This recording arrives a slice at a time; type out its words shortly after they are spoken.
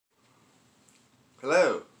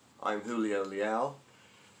Hello, I'm Julio Leal.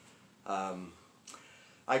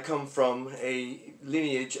 I come from a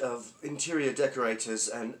lineage of interior decorators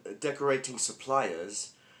and decorating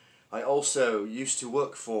suppliers. I also used to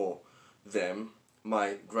work for them,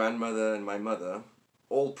 my grandmother and my mother,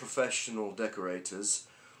 all professional decorators.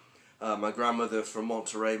 My grandmother from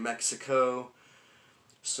Monterrey, Mexico,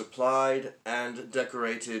 supplied and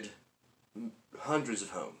decorated hundreds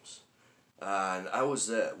of homes. And I was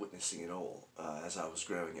there witnessing it all as I was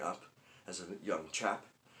growing up as a young chap.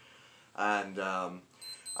 And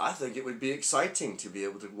I think it would be exciting to be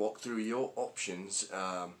able to walk through your options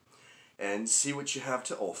and see what you have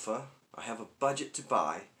to offer. I have a budget to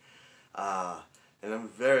buy, and I'm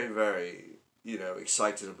very,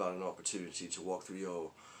 excited about an opportunity to walk through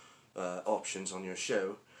your options on your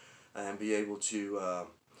show and be able to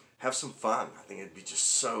have some fun. I think it'd be just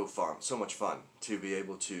so fun, so much fun to be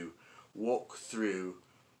able to walk through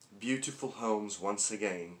beautiful homes once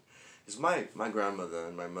again. Because my grandmother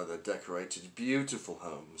and my mother decorated beautiful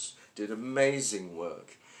homes, did amazing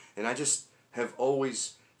work, and I just have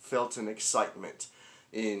always felt an excitement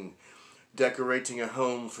in decorating a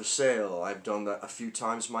home for sale. I've done that a few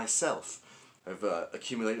times myself. I've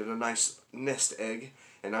accumulated a nice nest egg,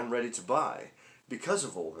 and I'm ready to buy because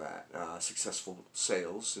of all that successful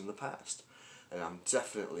sales in the past. And I'm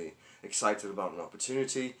definitely excited about an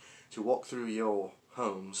opportunity to walk through your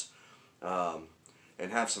homes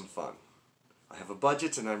and have some fun. I have a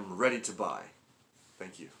budget and I'm ready to buy.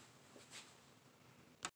 Thank you.